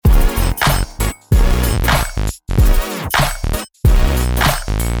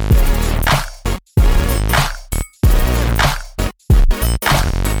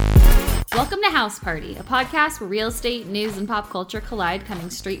House Party, a podcast where real estate, news, and pop culture collide,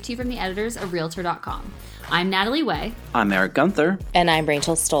 coming straight to you from the editors of Realtor.com. I'm Natalie Way. I'm Eric Gunther. And I'm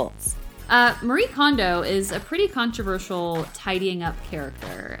Rachel Stoltz. Marie Kondo is a pretty controversial tidying up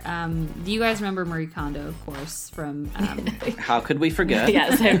character. Do you guys remember Marie Kondo, of course, from... How could we forget?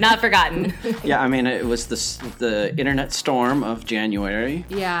 Yes, I've not forgotten. Yeah, I mean, it was the internet storm of January.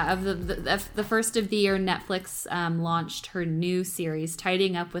 Yeah, of the first of the year, Netflix launched her new series,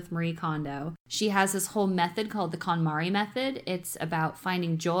 Tidying Up with Marie Kondo. She has this whole method called the KonMari method. It's about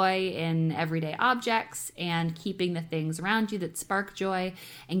finding joy in everyday objects and keeping the things around you that spark joy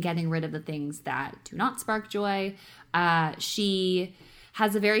and getting rid of the things that do not spark joy. She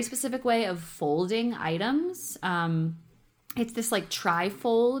has a very specific way of folding items. It's this like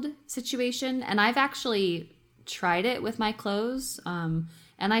tri-fold situation, and I've actually tried it with my clothes, and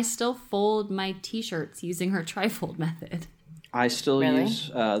I still fold my t-shirts using her tri-fold method. I still use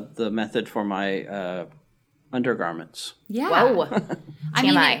the method for my undergarments. Yeah. Whoa. I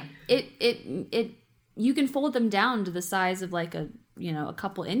mean, it you can fold them down to the size of like a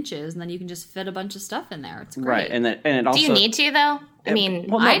couple inches, and then you can just fit a bunch of stuff in there. It's great. Right, and it also... Do you need to, though? I mean...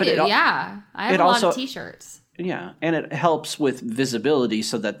 Well, no, I do, yeah. I have a lot of t-shirts. Yeah, and it helps with visibility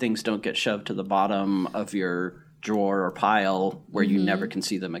so that things don't get shoved to the bottom of your drawer or pile where you never can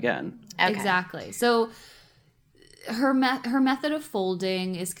see them again. Okay. Exactly. So her method of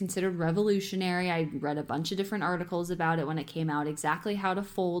folding is considered revolutionary. I read a bunch of different articles about it when it came out, exactly how to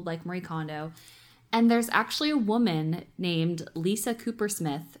fold like Marie Kondo. And there's actually a woman named Lisa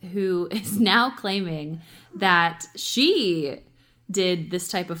Cooper-Smith who is now claiming that she did this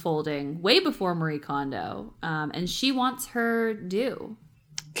type of folding way before Marie Kondo, and she wants her due.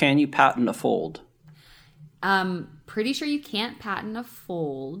 Can you patent a fold? Pretty sure you can't patent a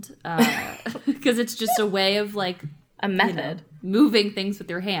fold because it's just a way of like a method. Moving things with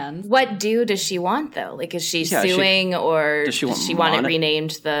your hands. What due does she want, though? Like, is she suing or does she want it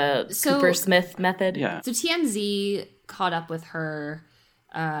renamed the Cooper-Smith method? Yeah. So TMZ caught up with her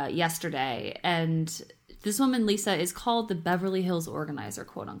yesterday, and this woman, Lisa, is called the Beverly Hills Organizer,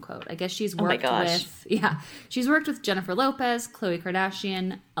 quote unquote. I guess she's worked she's worked with Jennifer Lopez, Khloe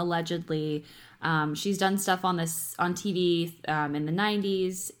Kardashian, allegedly. She's done stuff on TV in the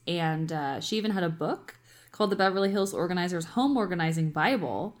 90s, and she even had a book called the Beverly Hills Organizer's Home Organizing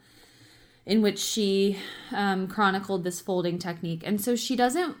Bible, in which she chronicled this folding technique. And so she's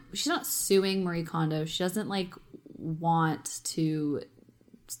not suing Marie Kondo. She doesn't like want to,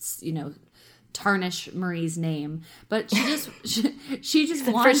 tarnish Marie's name, but she just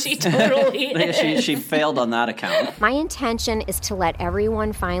wants. She totally she failed on that account. My intention is to let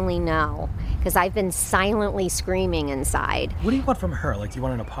everyone finally know, because I've been silently screaming inside. What do you want from her? Like, do you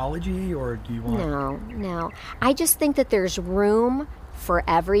want an apology, or do you want... No. I just think that there's room for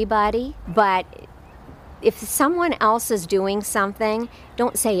everybody, but if someone else is doing something,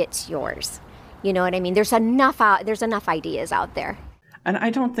 don't say it's yours. You know what I mean? There's enough ideas out there. And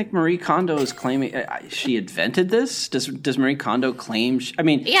I don't think Marie Kondo is claiming she invented this. Does Marie Kondo claim? The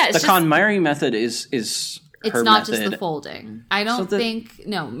KonMari method is it's her not method. just the folding. I don't think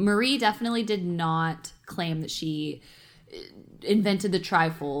Marie definitely did not claim that she invented the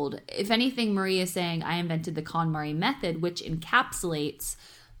trifold. If anything, Marie is saying I invented the KonMari method, which encapsulates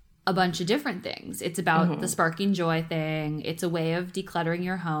a bunch of different things. It's about the sparking joy thing. It's a way of decluttering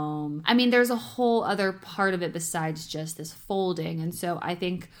your home. I mean, there's a whole other part of it besides just this folding. And so I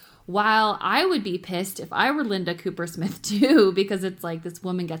think while I would be pissed if I were Linda Cooper-Smith too, because it's like this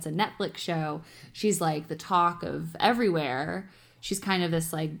woman gets a Netflix show. She's like the talk of everywhere. She's kind of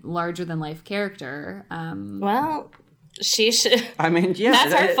this like larger than life character. Well, she should. I mean, yeah,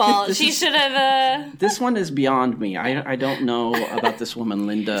 that's her fault. She should have. This one is beyond me. I don't know about this woman,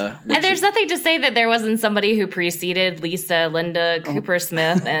 Linda. And there's nothing to say that there wasn't somebody who preceded Linda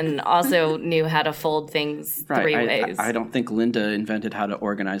Cooper-Smith, and also knew how to fold things three ways. I don't think Linda invented how to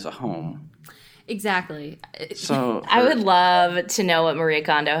organize a home. Exactly. So I would love to know what Marie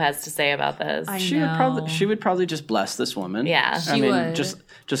Kondo has to say about this. She would probably just bless this woman. Yeah, she would.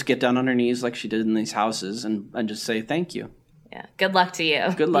 Just get down on her knees like she did in these houses and just say thank you. Yeah. Good luck to you.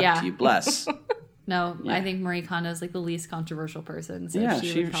 Good luck to you. Bless. No, yeah. I think Marie Kondo is like the least controversial person. So yeah,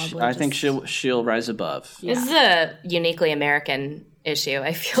 I think she'll rise above. Yeah. This is a uniquely American issue,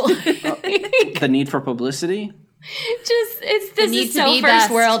 I feel like. The need for publicity? This is so first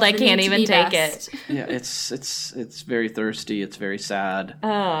best. World. I can't even take it. Yeah, it's very thirsty. It's very sad.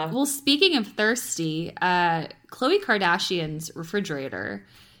 Well, speaking of thirsty, Khloe Kardashian's refrigerator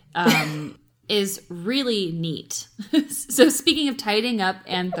is really neat. So speaking of tidying up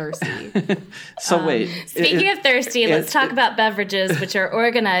and thirsty. So wait. Speaking of thirsty, let's talk about beverages, which are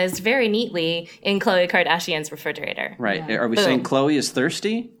organized very neatly in Khloe Kardashian's refrigerator. Right. Yeah. Are we saying Khloe is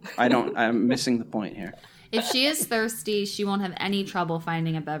thirsty? I'm missing the point here. If she is thirsty, she won't have any trouble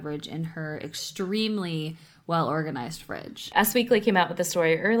finding a beverage in her extremely well-organized fridge. Us Weekly came out with a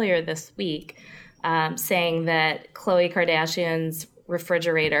story earlier this week saying that Khloe Kardashian's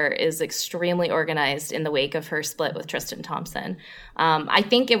refrigerator is extremely organized in the wake of her split with Tristan Thompson. I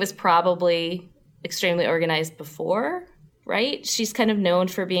think it was probably extremely organized before, right? She's kind of known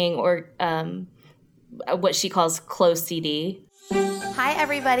for being what she calls Khlo CD. Hi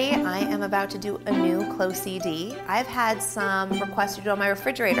everybody, I am about to do a new Khlo CD. I've had some requests to do on my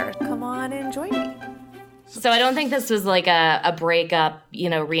refrigerator. Come on and join me. So I don't think this was like a breakup,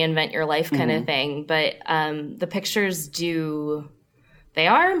 reinvent your life kind of thing, but the pictures they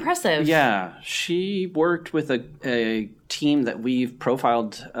are impressive. Yeah, she worked with a team that we've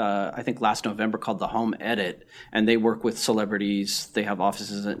profiled, I think last November, called The Home Edit, and they work with celebrities. They have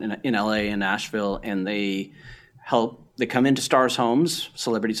offices in LA and Nashville, and they come into stars' homes,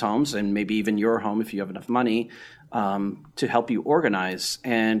 celebrities' homes, and maybe even your home if you have enough money, to help you organize.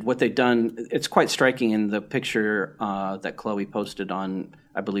 And what they've done, it's quite striking in the picture that Khloe posted on,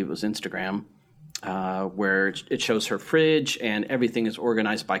 I believe it was Instagram, where it shows her fridge and everything is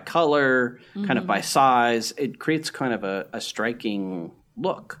organized by color, kind of by size. It creates kind of a striking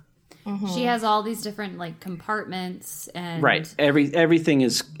look. Mm-hmm. She has all these different compartments and right. Everything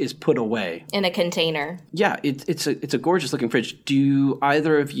is put away in a container. Yeah, it's a gorgeous looking fridge. Do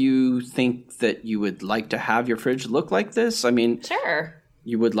either of you think that you would like to have your fridge look like this? I mean, sure.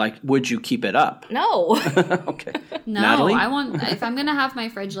 You would like? Would you keep it up? No. Okay. No, Natalie? If I'm gonna have my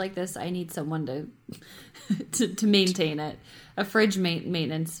fridge like this, I need someone to maintain it. A fridge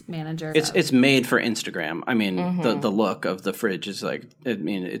maintenance manager. It's made for Instagram. I mean, the look of the fridge is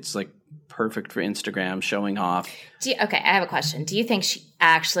it's like perfect for Instagram, showing off. Okay, I have a question. Do you think she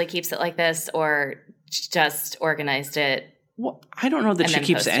actually keeps it like this, or just organized it? Well, I don't know that she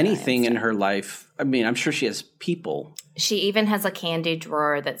keeps anything in her life. I mean, I'm sure she has people. She even has a candy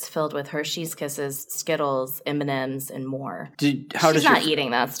drawer that's filled with Hershey's Kisses, Skittles, M&Ms, and more. She's not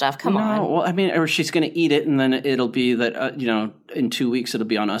eating that stuff. Come on. Well, I mean, or she's going to eat it, and then it'll be that, in 2 weeks it'll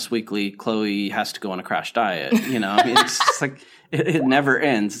be on Us Weekly, Khloe has to go on a crash diet. I mean, it's just like, it never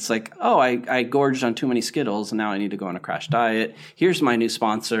ends. It's like, I gorged on too many Skittles, and now I need to go on a crash diet. Here's my new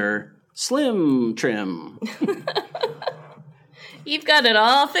sponsor, Slim Trim. You've got it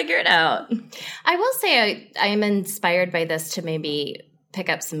all figured out. I will say I am inspired by this to maybe pick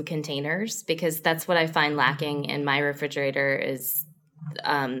up some containers, because that's what I find lacking in my refrigerator is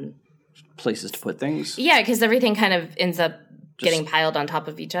places to put things. Yeah, because everything kind of ends up getting piled on top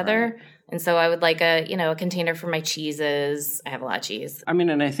of each other. Right. And so I would like a container for my cheeses. I have a lot of cheese. I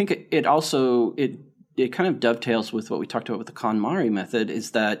mean, and I think it also kind of dovetails with what we talked about with the KonMari method,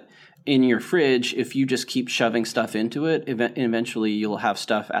 is that in your fridge, if you just keep shoving stuff into it, eventually you'll have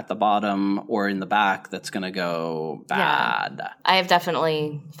stuff at the bottom or in the back that's going to go bad. Yeah. I have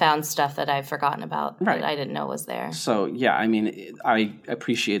definitely found stuff that I've forgotten about that I didn't know was there. So, yeah, I mean, I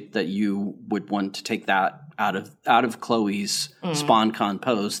appreciate that you would want to take that out of Khloe's SpawnCon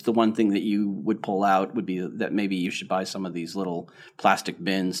post. The one thing that you would pull out would be that maybe you should buy some of these little plastic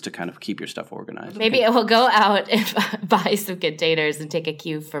bins to kind of keep your stuff organized. Maybe I will go out and buy some containers and take a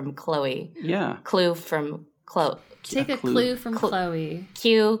cue from Khloe. Yeah. Clue from Khloe. Take a clue from Khloe.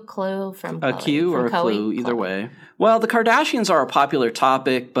 Clue from Khloe. A cue or a clue, either way. Well, the Kardashians are a popular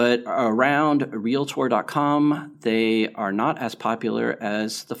topic, but around Realtor.com, they are not as popular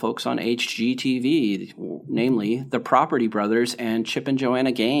as the folks on HGTV, namely the Property Brothers and Chip and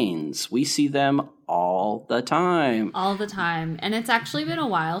Joanna Gaines. We see them all the time. All the time. And it's actually been a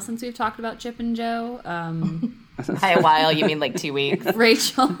while since we've talked about Chip and Jo. By a while, you mean like 2 weeks.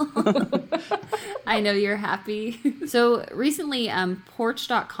 Rachel, I know you're happy. So recently,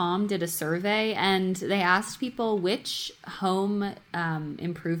 Porch.com did a survey, and they asked people which home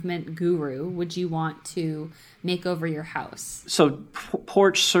improvement guru would you want to make over your house. So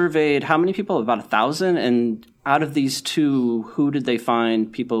Porch surveyed how many people? About 1,000. And out of these two, who did they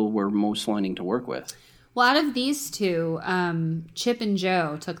find people were most wanting to work with? Well, out of these two, Chip and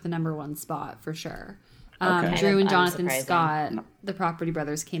Jo took the number one spot for sure. Okay. Drew and Jonathan Scott, the Property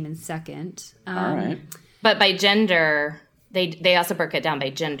Brothers, came in second. All right. But by gender, they also broke it down by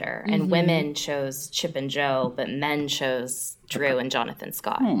gender. And women chose Chip and Jo, but men chose Drew and Jonathan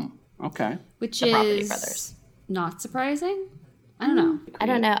Scott. Okay. Which the Property is Brothers. Not surprising. I don't know. I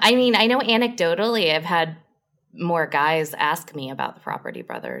don't know. I mean, I know anecdotally I've had more guys ask me about the Property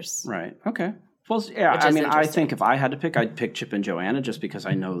Brothers. Right. Okay. Well, yeah, I mean, I think if I had to pick, I'd pick Chip and Joanna just because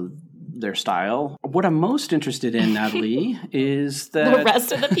I know their style. What I'm most interested in, Natalie, is that the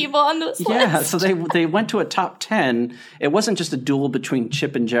rest of the people on this list. Yeah, so they went to a top 10. It wasn't just a duel between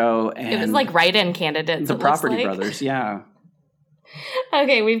Chip and Jo and it was like write-in candidates. The Property Brothers, yeah.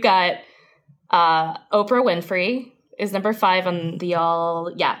 Okay, we've got Oprah Winfrey is number 5 on the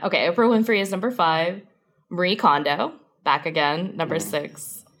all. Yeah, okay, Oprah Winfrey is number 5. Marie Kondo, back again, number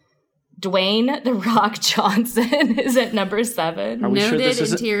 6. Dwayne The Rock Johnson is at number 7. Noted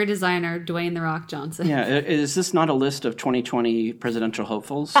interior designer Dwayne The Rock Johnson. Yeah, is this not a list of 2020 presidential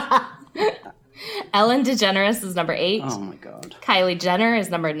hopefuls? Ellen DeGeneres is number 8. Oh my God. Kylie Jenner is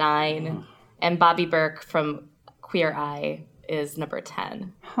number 9. And Bobby Burke from Queer Eye is number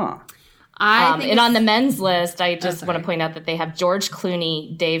 10. Huh. And on the men's list, I just want to point out that they have George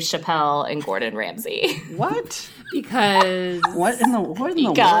Clooney, Dave Chappelle, and Gordon Ramsay. What? Because what in the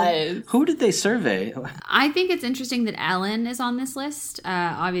world? Who did they survey? I think it's interesting that Ellen is on this list.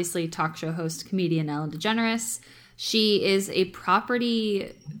 Obviously, talk show host, comedian Ellen DeGeneres. She is a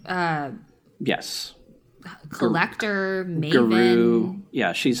property yes collector, maven. Guru.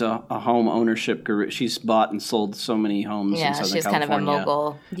 Yeah, she's a home ownership guru. She's bought and sold so many homes in Southern she's California. Kind of a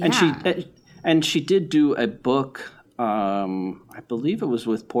mogul. Yeah. And she did do a book, I believe it was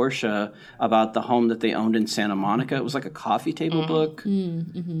with Portia, about the home that they owned in Santa Monica. It was like a coffee table book.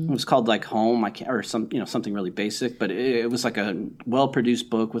 Mm-hmm. It was called like Home, or something really basic, but it was like a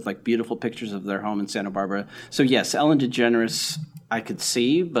well-produced book with like beautiful pictures of their home in Santa Barbara. So yes, Ellen DeGeneres I could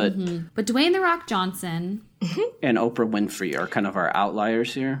see, but... Mm-hmm. But Dwayne The Rock Johnson... and Oprah Winfrey are kind of our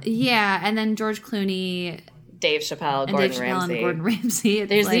outliers here. Yeah, and then George Clooney... Dave Chappelle, Gordon Ramsay.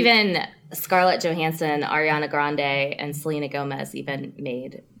 There's even Scarlett Johansson, Ariana Grande, and Selena Gomez even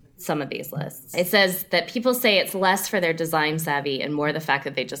made some of these lists. It says that people say it's less for their design savvy and more the fact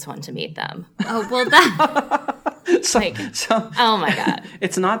that they just want to meet them. Oh, well, that... oh my God.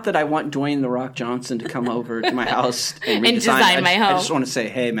 It's not that I want Dwayne The Rock Johnson to come over to my house and design my home. I just want to say,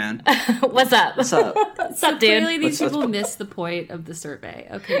 hey, man. What's up? What's up? What's up, dude? Clearly these people miss the point of the survey.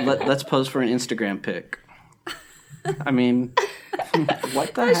 Okay. Let's pose for an Instagram pic. I mean,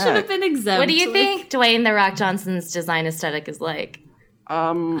 what the heck? That should have been exempt. What do you think Dwayne The Rock Johnson's design aesthetic is like?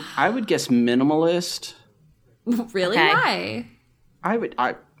 I would guess minimalist. Really? Okay.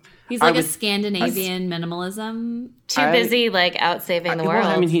 Why? He's like a Scandinavian minimalism. Too busy, like, out saving the world.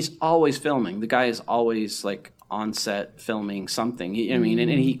 Well, I mean, he's always filming. The guy is always, like, on set filming something. And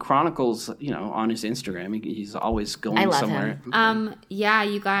he chronicles, on his Instagram. He's always going somewhere. Him. Yeah,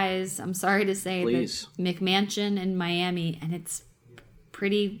 you guys, I'm sorry to say that McMansion in Miami, and it's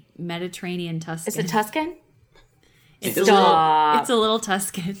pretty Mediterranean Tuscan. Is it Tuscan? It's a little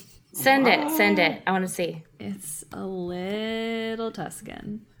Tuscan. Send it. I want to see. It's a little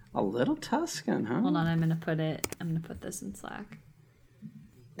Tuscan. A little Tuscan, huh? Hold on, I'm gonna put this in Slack.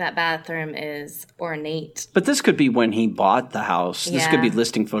 That bathroom is ornate. But this could be when he bought the house. Yeah. This could be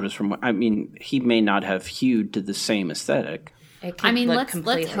listing photos from. I mean, he may not have hewed to the same aesthetic.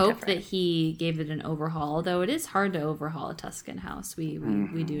 Let's hope that he gave it an overhaul. Though it is hard to overhaul a Tuscan house. We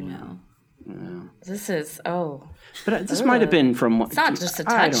do know. Yeah. This is but this might have been from. It's not just a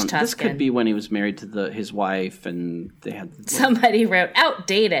touch Tuscan. This could be when he was married to his wife, and they had somebody wrote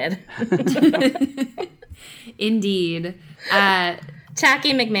outdated. Indeed,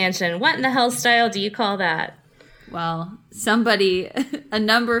 tacky McMansion. What in the hell style do you call that? Well, a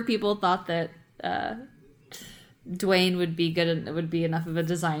number of people thought that Dwayne would be enough of a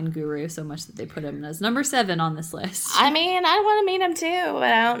design guru, so much that they put him as number 7 on this list. I mean, I want to meet him too, but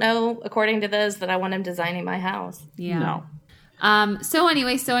I don't know, according to this, that I want him designing my house. Yeah. No. So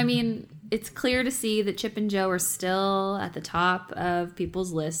anyway, I mean, it's clear to see that Chip and Jo are still at the top of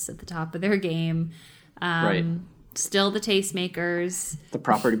people's lists, at the top of their game. Right. Still the tastemakers. The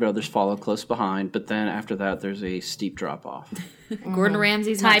Property Brothers follow close behind, but then after that, there's a steep drop-off. Gordon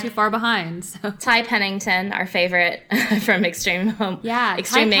Ramsay's not too far behind. So. Ty Pennington, our favorite from Extreme Home. Yeah,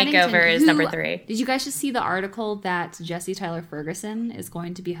 Extreme Makeover is number 3. Did you guys just see the article that Jesse Tyler Ferguson is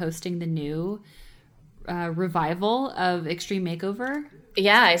going to be hosting the new revival of Extreme Makeover?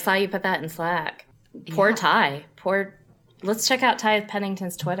 Yeah, I saw you put that in Slack. Poor Ty. Let's check out Ty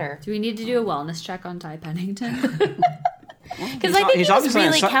Pennington's Twitter. Do we need to do a wellness check on Ty Pennington? Because I think he's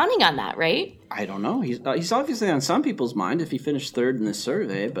really counting on that, right? I don't know. He's obviously on some people's mind if he finished 3rd in this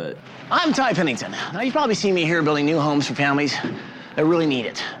survey, but... I'm Ty Pennington. Now, you've probably seen me here building new homes for families that really need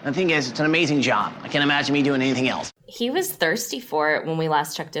it. The thing is, it's an amazing job. I can't imagine me doing anything else. He was thirsty for it when we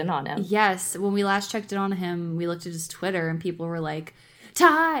last checked in on him. Yes, when we last checked in on him, we looked at his Twitter, and people were like...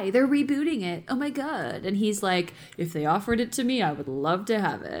 Ty, they're rebooting it. Oh my God. And he's like, if they offered it to me, I would love to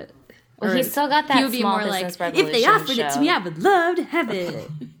have it. Well, he's still got that he would be small more business like, revolution if they offered show. it to me, I would love to have it.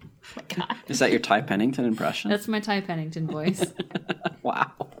 Oh my God. Is that your Ty Pennington impression? That's my Ty Pennington voice.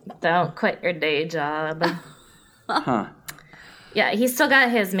 Wow. Don't quit your day job. Huh. Yeah, he's still got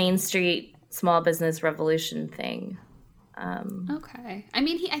his Main Street small business revolution thing. Okay. I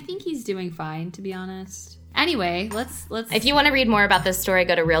mean, I think he's doing fine, to be honest. Anyway, let's. If you want to read more about this story,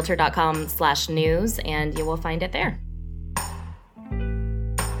 go to realtor.com/news and you will find it there.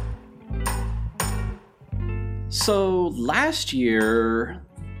 So last year,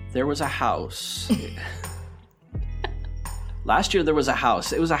 there was a house. It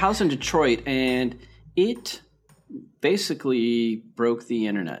was a house in Detroit, and it basically broke the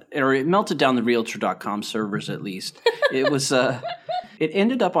internet. Or it melted down the Realtor.com servers, at least. It was... It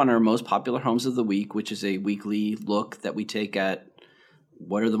ended up on our most popular homes of the week, which is a weekly look that we take at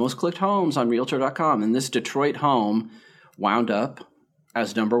what are the most clicked homes on Realtor.com. And this Detroit home wound up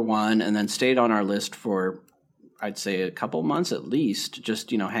as number one and then stayed on our list for, I'd say, a couple months at least, just,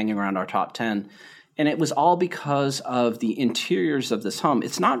 hanging around our top 10. And it was all because of the interiors of this home.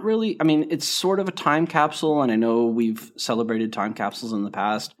 It's not really, it's sort of a time capsule, and I know we've celebrated time capsules in the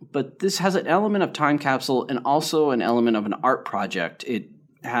past, but this has an element of time capsule and also an element of an art project. It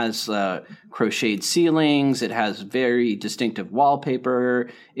has crocheted ceilings. It has very distinctive wallpaper.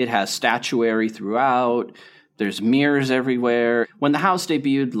 It has statuary throughout. There's mirrors everywhere. When the house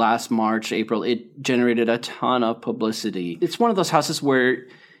debuted last March, April, it generated a ton of publicity. It's one of those houses where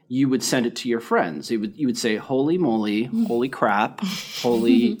you would send it to your friends. You would say, holy moly, holy crap,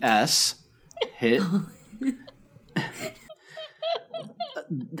 holy S, hit.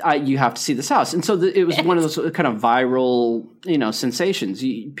 You have to see this house. And so it was one of those kind of viral, sensations.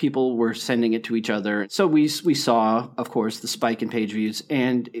 People were sending it to each other. So we saw, of course, the spike in page views.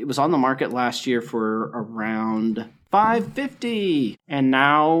 And it was on the market last year for around $550. And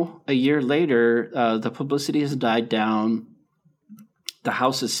now, a year later, the publicity has died down. The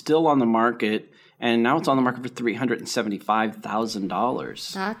house is still on the market, and now it's on the market for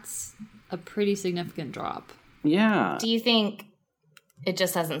 $375,000. That's a pretty significant drop. Yeah. Do you think it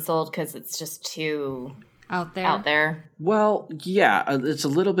just hasn't sold because it's just too out there? Well, yeah, it's a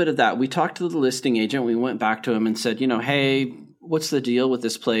little bit of that. We talked to the listing agent. We went back to him and said, hey, what's the deal with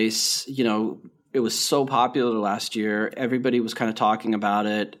this place? It was so popular last year. Everybody was kind of talking about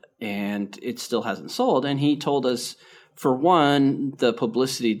it, and it still hasn't sold. And he told us, for one, the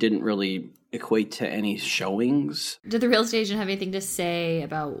publicity didn't really equate to any showings. Did the real estate agent have anything to say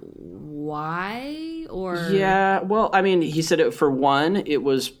about why? Or yeah, well, he said for one, it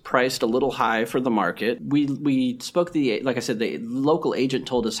was priced a little high for the market. We spoke like I said, the local agent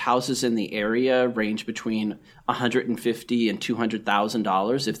told us houses in the area range between $150,000 and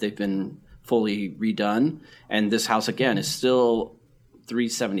 $200,000 if they've been fully redone. And this house again is still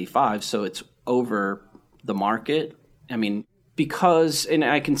 $375,000, so it's over the market. Because, and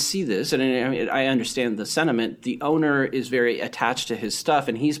I can see this, and I understand the sentiment, the owner is very attached to his stuff,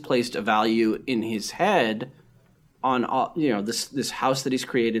 and he's placed a value in his head on all, this house that he's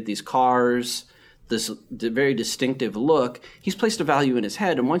created, these cars, this very distinctive look. He's placed a value in his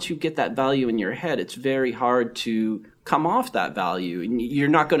head, and once you get that value in your head, it's very hard to come off that value. And you're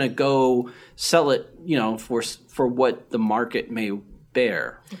not going to go sell it, for what the market may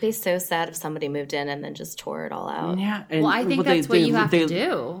bear. It'd be so sad if somebody moved in and then just tore it all out. Yeah. And, I think that's what you have to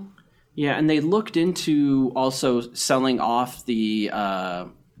do. Yeah, and they looked into also selling off the,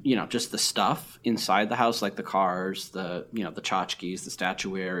 just the stuff inside the house, like the cars, the tchotchkes, the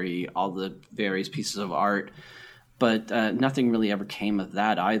statuary, all the various pieces of art. But nothing really ever came of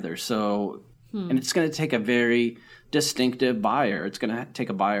that either. So, and it's going to take a very distinctive buyer. It's going to take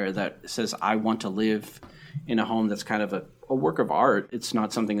a buyer that says, I want to live in a home that's kind of a work of art. It's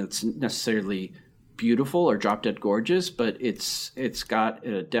not something that's necessarily beautiful or drop dead gorgeous, but it's got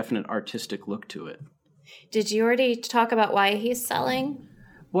a definite artistic look to it. Did you already talk about why he's selling?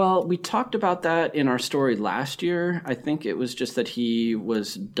 Well, we talked about that in our story last year. I think it was just that he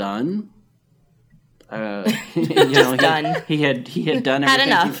was done. Done. He had done everything. Had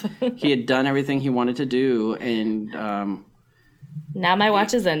enough. He had done everything he wanted to do, and now my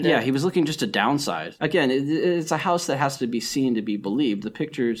watch is ended. Yeah, he was looking just to downsize. Again, it's a house that has to be seen to be believed. The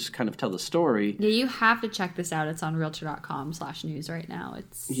pictures kind of tell the story. Yeah, you have to check this out. It's on realtor.com/news right now.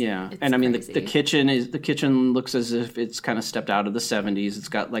 It's and the kitchen looks as if it's kind of stepped out of the 70s. It's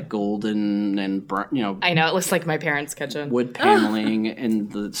got like golden and I know, it looks like my parents' kitchen. Wood paneling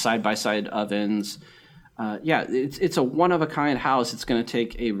and the side-by-side ovens. it's a one-of-a-kind house. It's going to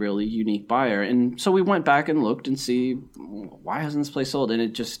take a really unique buyer. And so we went back and looked and see, why hasn't this place sold? And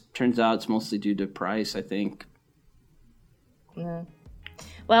it just turns out it's mostly due to price, I think. Yeah.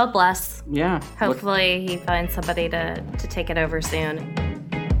 Well, bless. Yeah. Hopefully he finds somebody to take it over soon.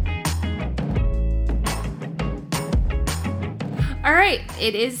 All right,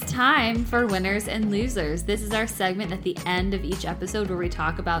 it is time for winners and losers. This is our segment at the end of each episode where we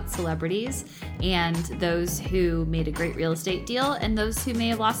talk about celebrities and those who made a great real estate deal and those who may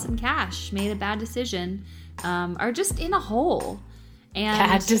have lost some cash, made a bad decision, are just in a hole. And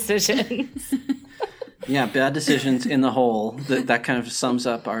bad decisions. Yeah, bad decisions in the hole. That kind of sums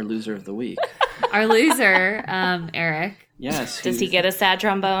up our loser of the week. Our loser, Eric. Yes. Does he get a sad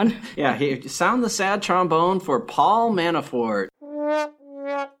trombone? Yeah, sound the sad trombone for Paul Manafort.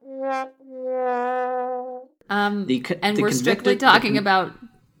 And we're strictly talking about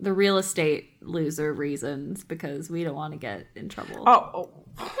the real estate loser reasons because we don't want to get in trouble.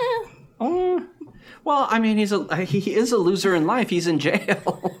 Well, I mean, he is a loser in life. He's in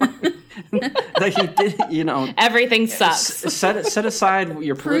jail. Like he did, everything sucks. Set aside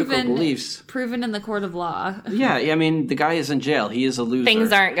your political beliefs. Proven in the court of law. Yeah, I mean, the guy is in jail. He is a loser.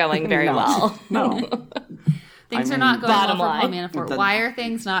 Things aren't going very well. No. Things are not going well for Paul Manafort. Why are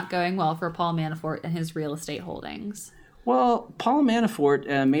things not going well for Paul Manafort and his real estate holdings? Well, Paul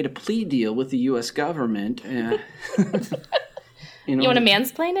Manafort made a plea deal with the U.S. government. You want to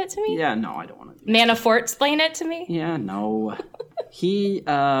mansplain it to me? Yeah, no, I don't want to. Manafort-splain it to me? Yeah, no. He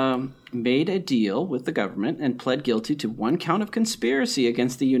made a deal with the government and pled guilty to 1 count of conspiracy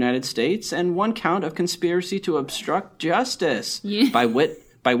against the United States and 1 count of conspiracy to obstruct justice by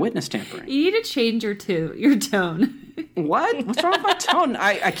witness tampering. You need to change your tone. What? What's wrong with my tone?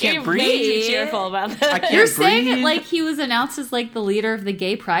 I can't breathe. You're cheerful about that. You're saying it like he was announced as like the leader of the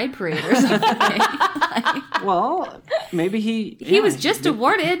gay pride parade or something. Well, maybe he was just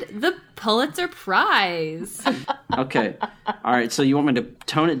awarded the Pulitzer Prize. Okay. All right. So you want me to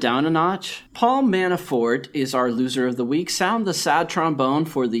tone it down a notch? Paul Manafort is our loser of the week. Sound the sad trombone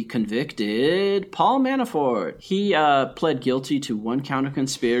for the convicted Paul Manafort. He pled guilty to 1 count of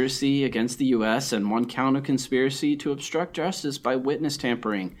conspiracy against the U.S. and 1 count of conspiracy to obstruct justice by witness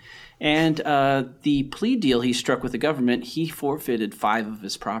tampering. And the plea deal he struck with the government, he forfeited 5 of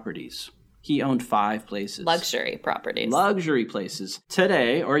his properties. He owned 5 places. Luxury properties. Luxury places.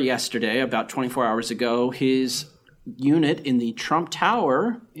 Today, or yesterday, about 24 hours ago, his unit in the Trump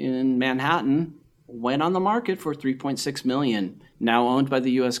Tower in Manhattan went on the market for $3.6 million, now owned by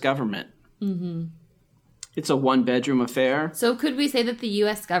the U.S. government. Mm-hmm. It's a 1-bedroom affair. So could we say that the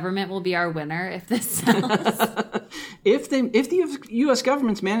U.S. government will be our winner if this sells? If the U.S.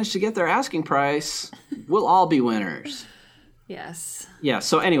 government's managed to get their asking price, we'll all be winners. Yes. Yeah,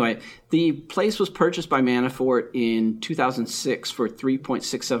 so anyway, the place was purchased by Manafort in 2006 for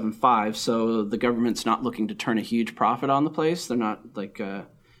 $3.675, so the government's not looking to turn a huge profit on the place. They're not like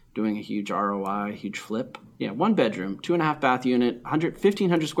doing a huge ROI, huge flip. Yeah, 1 bedroom, 2.5 bath unit,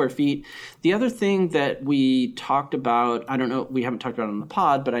 1,500 square feet. The other thing that we talked about, I don't know, we haven't talked about it on the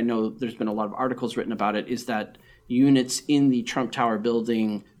pod, but I know there's been a lot of articles written about it, is that units in the Trump Tower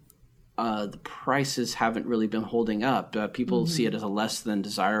building, the prices haven't really been holding up. People see it as a less than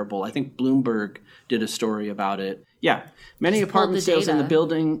desirable. I think Bloomberg did a story about it. Yeah, many apartment sales in the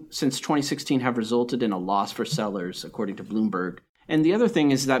building since 2016 have resulted in a loss for sellers, according to Bloomberg. And the other thing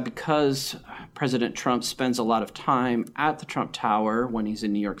is that because President Trump spends a lot of time at the Trump Tower when he's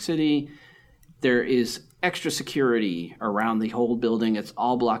in New York City, there is extra security around the whole building. It's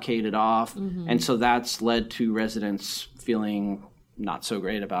all blockaded off. Mm-hmm. And so that's led to residents feeling not so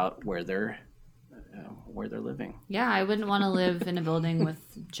great about where they're living. Yeah, I wouldn't want to live in a building with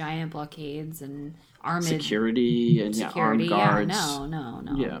giant blockades and armed security and armed guards. Yeah, no.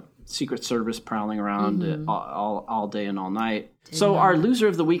 Yeah, Secret Service prowling around all day and all night. So our loser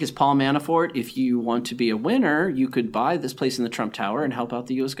of the week is Paul Manafort. If you want to be a winner, you could buy this place in the Trump Tower and help out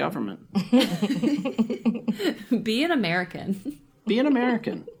the U.S. government. Be an American. Be an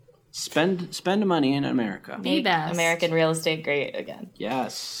American. Spend money in America. Make American real estate great again.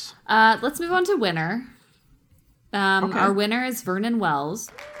 Yes. Let's move on to winner. Okay. Our winner is Vernon Wells,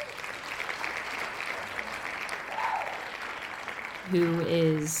 who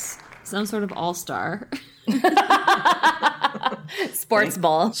is some sort of all-star. Sports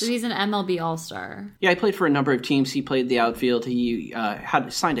ball. So he's an MLB all-star. Yeah, he played for a number of teams. He played the outfield. He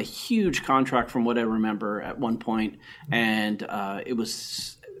had signed a huge contract from what I remember at one point, and it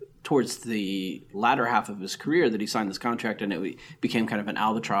was towards the latter half of his career that he signed this contract, and it became kind of an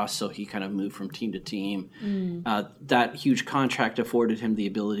albatross, so he kind of moved from team to team. That huge contract afforded him the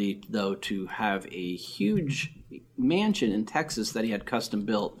ability, though, to have a huge mansion in Texas that he had custom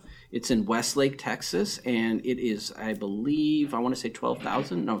built. It's in Westlake, Texas, and it is, I believe, I want to say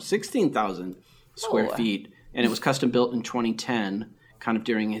 16,000 square feet, and it was custom built in 2010, kind of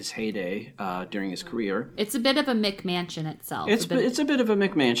during his heyday, during his career. It's a bit of a McMansion itself. It's a bit of a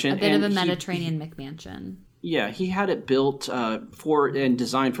McMansion. A bit of a Mediterranean McMansion. Yeah, he had it built for and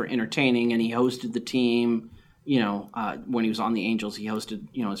designed for entertaining, and he hosted the team. When he was on the Angels, he hosted,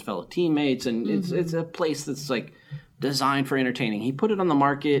 his fellow teammates, and it's a place that's like designed for entertaining. He put it on the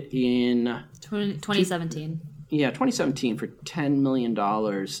market in 2017. 2017 for $10 million,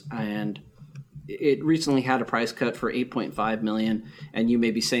 and it recently had a price cut for $8.5 million. And you may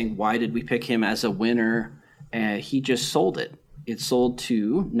be saying, why did we pick him as a winner? He just sold it. It sold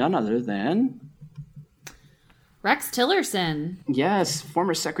to none other than Rex Tillerson. Yes,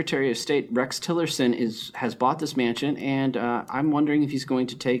 former Secretary of State Rex Tillerson has bought this mansion, and I'm wondering if he's going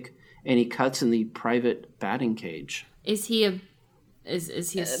to take any cuts in the private batting cage. Is he a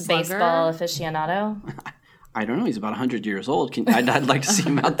slugger? Baseball aficionado? I don't know. He's about 100 years old. I'd like to see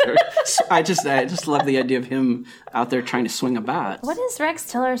him out there. I just love the idea of him out there trying to swing a bat. What is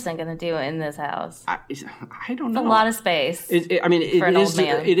Rex Tillerson going to do in this house? I don't know. It's a lot of space.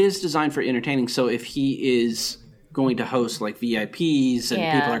 It is designed for entertaining. So if he is going to host like VIPs and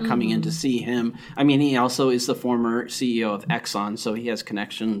people are coming in to see him, he also is the former CEO of Exxon, so he has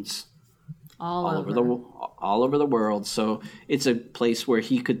connections all over the world. So it's a place where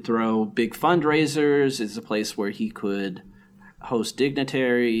he could throw big fundraisers. It's a place where he could host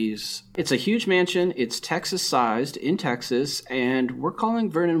dignitaries. It's a huge mansion. It's Texas-sized in Texas, and we're calling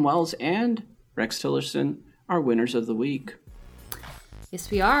Vernon Wells and Rex Tillerson our winners of the week.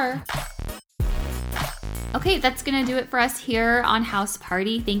 Yes, we are. Okay, that's going to do it for us here on House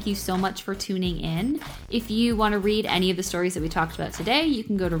Party. Thank you so much for tuning in. If you want to read any of the stories that we talked about today, you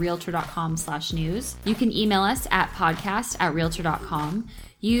can go to realtor.com/news. You can email us at podcast@realtor.com.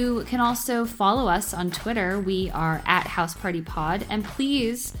 You can also follow us on Twitter. We are at House Party Pod. And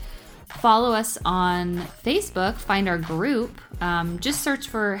please follow us on Facebook. Find our group. Just search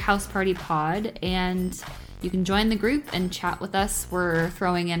for House Party Pod, and you can join the group and chat with us. We're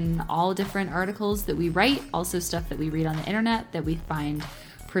throwing in all different articles that we write, also stuff that we read on the internet that we find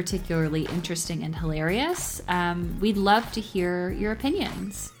particularly interesting and hilarious. We'd love to hear your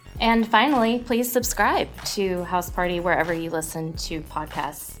opinions. And finally, please subscribe to House Party wherever you listen to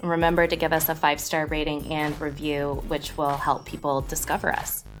podcasts. And remember to give us a 5-star rating and review, which will help people discover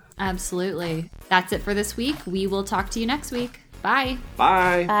us. Absolutely. That's it for this week. We will talk to you next week. Bye.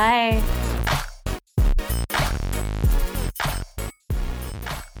 Bye. Bye.